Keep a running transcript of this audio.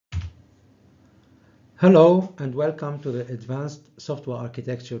Hello and welcome to the Advanced Software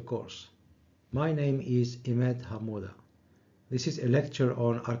Architecture course. My name is Imed Hammouda. This is a lecture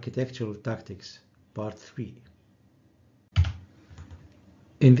on Architectural Tactics, Part 3.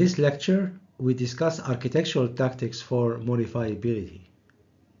 In this lecture, we discuss architectural tactics for modifiability.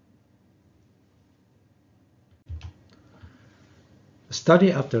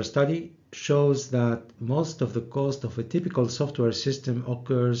 Study after study shows that most of the cost of a typical software system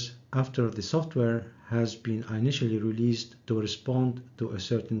occurs after the software has been initially released to respond to a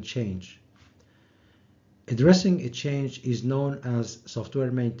certain change. Addressing a change is known as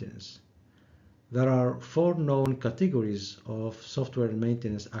software maintenance. There are 4 known categories of software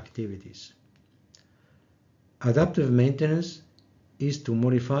maintenance activities. Adaptive maintenance is to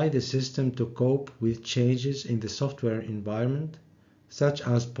modify the system to cope with changes in the software environment, such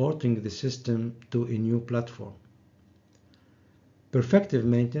as porting the system to a new platform. Perfective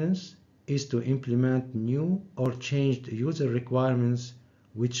maintenance is to implement new or changed user requirements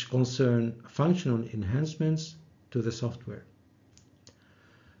which concern functional enhancements to the software.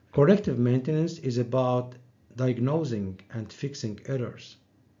 Corrective maintenance is about diagnosing and fixing errors,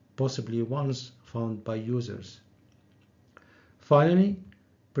 possibly ones found by users. Finally,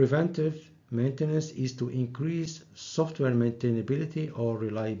 preventive maintenance is to increase software maintainability or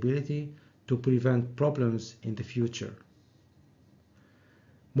reliability to prevent problems in the future.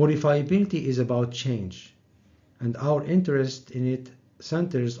 Modifiability is about change, and our interest in it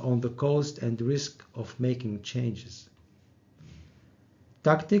centers on the cost and risk of making changes.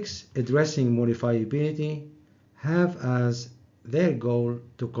 Tactics addressing modifiability have as their goal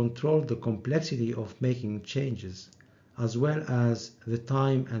to control the complexity of making changes, as well as the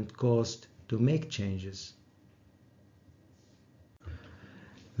time and cost to make changes.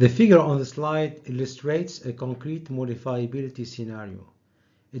 The figure on the slide illustrates a concrete modifiability scenario.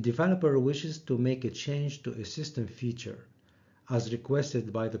 A developer wishes to make a change to a system feature, as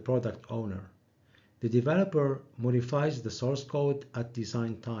requested by the product owner. The developer modifies the source code at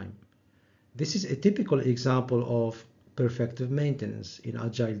design time. This is a typical example of perfective maintenance in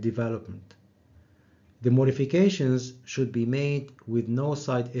agile development. The modifications should be made with no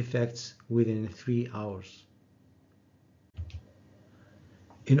side effects within 3 hours.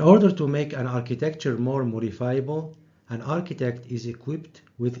 In order to make an architecture more modifiable, an architect is equipped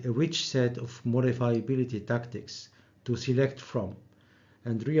with a rich set of modifiability tactics to select from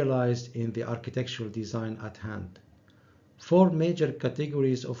and realized in the architectural design at hand. 4 major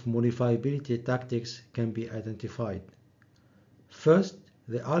categories of modifiability tactics can be identified. First,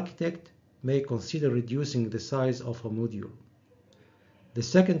 the architect may consider reducing the size of a module. The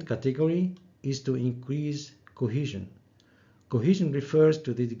second category is to increase cohesion. Cohesion refers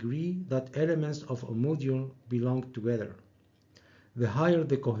to the degree that elements of a module belong together. The higher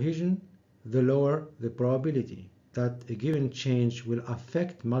the cohesion, the lower the probability that a given change will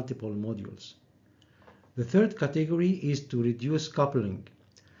affect multiple modules. The third category is to reduce coupling.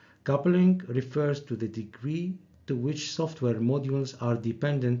 Coupling refers to the degree to which software modules are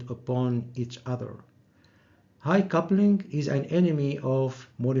dependent upon each other. High coupling is an enemy of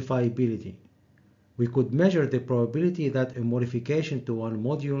modifiability. We could measure the probability that a modification to one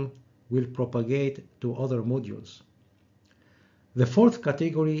module will propagate to other modules. The fourth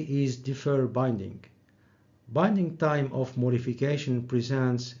category is defer binding. Binding time of modification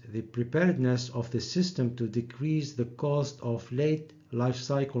presents the preparedness of the system to decrease the cost of late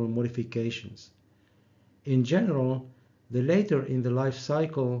lifecycle modifications. In general, the later in the life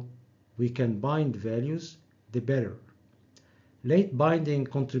cycle we can bind values, the better. Late binding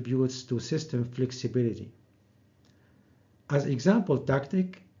contributes to system flexibility. As example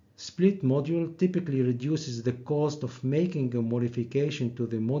tactic, split module typically reduces the cost of making a modification to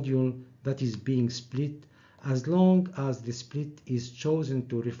the module that is being split as long as the split is chosen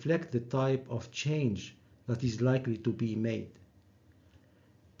to reflect the type of change that is likely to be made.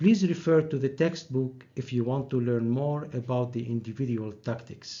 Please refer to the textbook if you want to learn more about the individual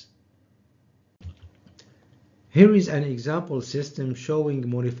tactics. Here is an example system showing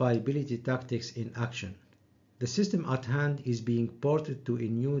modifiability tactics in action. The system at hand is being ported to a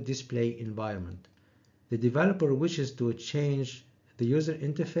new display environment. The developer wishes to change the user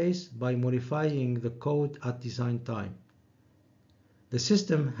interface by modifying the code at design time. The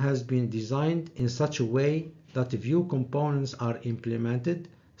system has been designed in such a way that the view components are implemented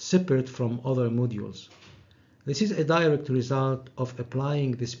separate from other modules. This is a direct result of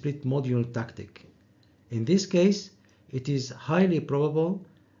applying the split module tactic. In this case, it is highly probable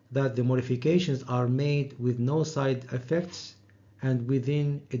that the modifications are made with no side effects and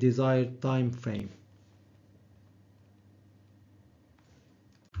within a desired time frame.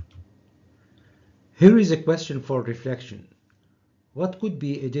 Here is a question for reflection. What could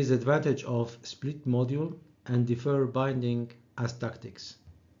be a disadvantage of split module and defer binding as tactics?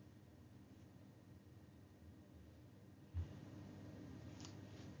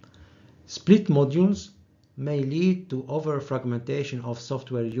 Split modules may lead to over-fragmentation of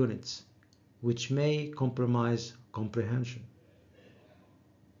software units, which may compromise comprehension.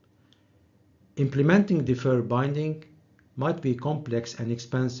 Implementing defer binding might be complex and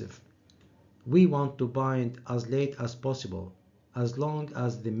expensive. We want to bind as late as possible, as long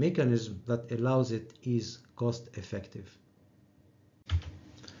as the mechanism that allows it is cost-effective.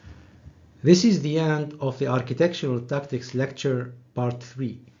 This is the end of the Architectural Tactics lecture part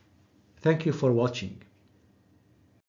 3. Thank you for watching.